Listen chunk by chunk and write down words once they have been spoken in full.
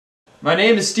My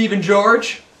name is Stephen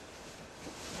George.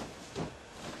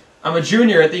 I'm a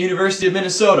junior at the University of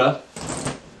Minnesota.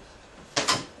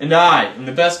 And I am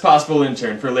the best possible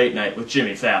intern for Late Night with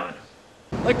Jimmy Fallon.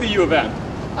 Like the U of M,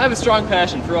 I have a strong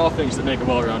passion for all things that make a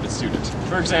well-rounded student.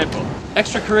 For example,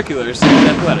 extracurriculars and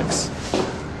athletics,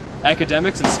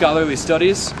 academics and scholarly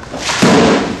studies,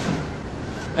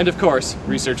 and of course,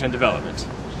 research and development.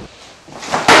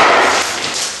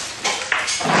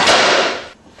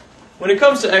 When it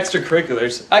comes to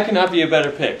extracurriculars, I cannot be a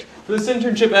better pick. For this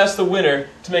internship asks the winner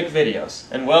to make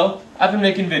videos. And well, I've been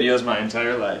making videos my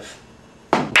entire life.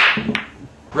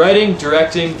 Writing,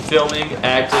 directing, filming,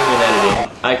 acting, and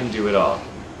editing, I can do it all.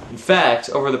 In fact,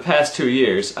 over the past 2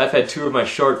 years, I've had 2 of my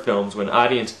short films win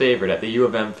audience favorite at the U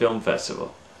of M Film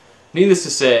Festival. Needless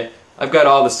to say, I've got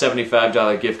all the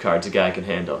 $75 gift cards a guy can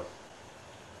handle.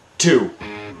 2.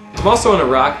 I'm also in a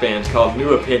rock band called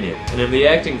New Opinion, and I'm the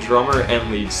acting drummer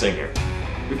and lead singer.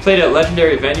 We played at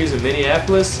legendary venues in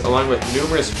Minneapolis, along with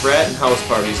numerous frat and house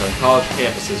parties on college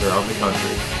campuses around the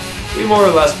country. We more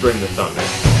or less bring the thunder.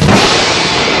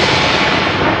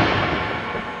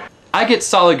 I get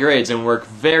solid grades and work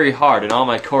very hard in all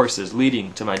my courses,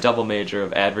 leading to my double major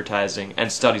of advertising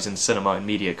and studies in cinema and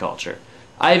media culture.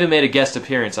 I even made a guest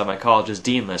appearance on my college's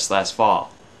dean list last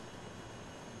fall.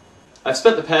 I've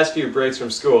spent the past few breaks from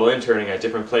school interning at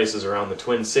different places around the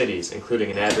Twin Cities,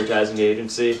 including an advertising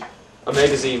agency, a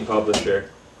magazine publisher,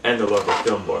 and the local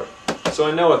film board. So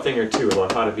I know a thing or two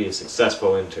about how to be a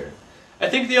successful intern. I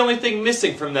think the only thing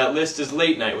missing from that list is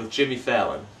Late Night with Jimmy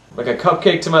Fallon. Like a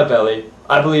cupcake to my belly,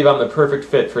 I believe I'm the perfect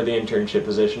fit for the internship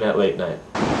position at Late Night.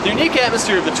 The unique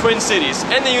atmosphere of the Twin Cities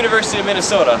and the University of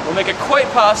Minnesota will make it quite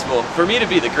possible for me to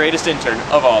be the greatest intern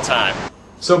of all time.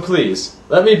 So please,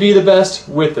 let me be the best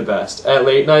with the best at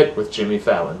Late Night with Jimmy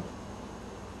Fallon.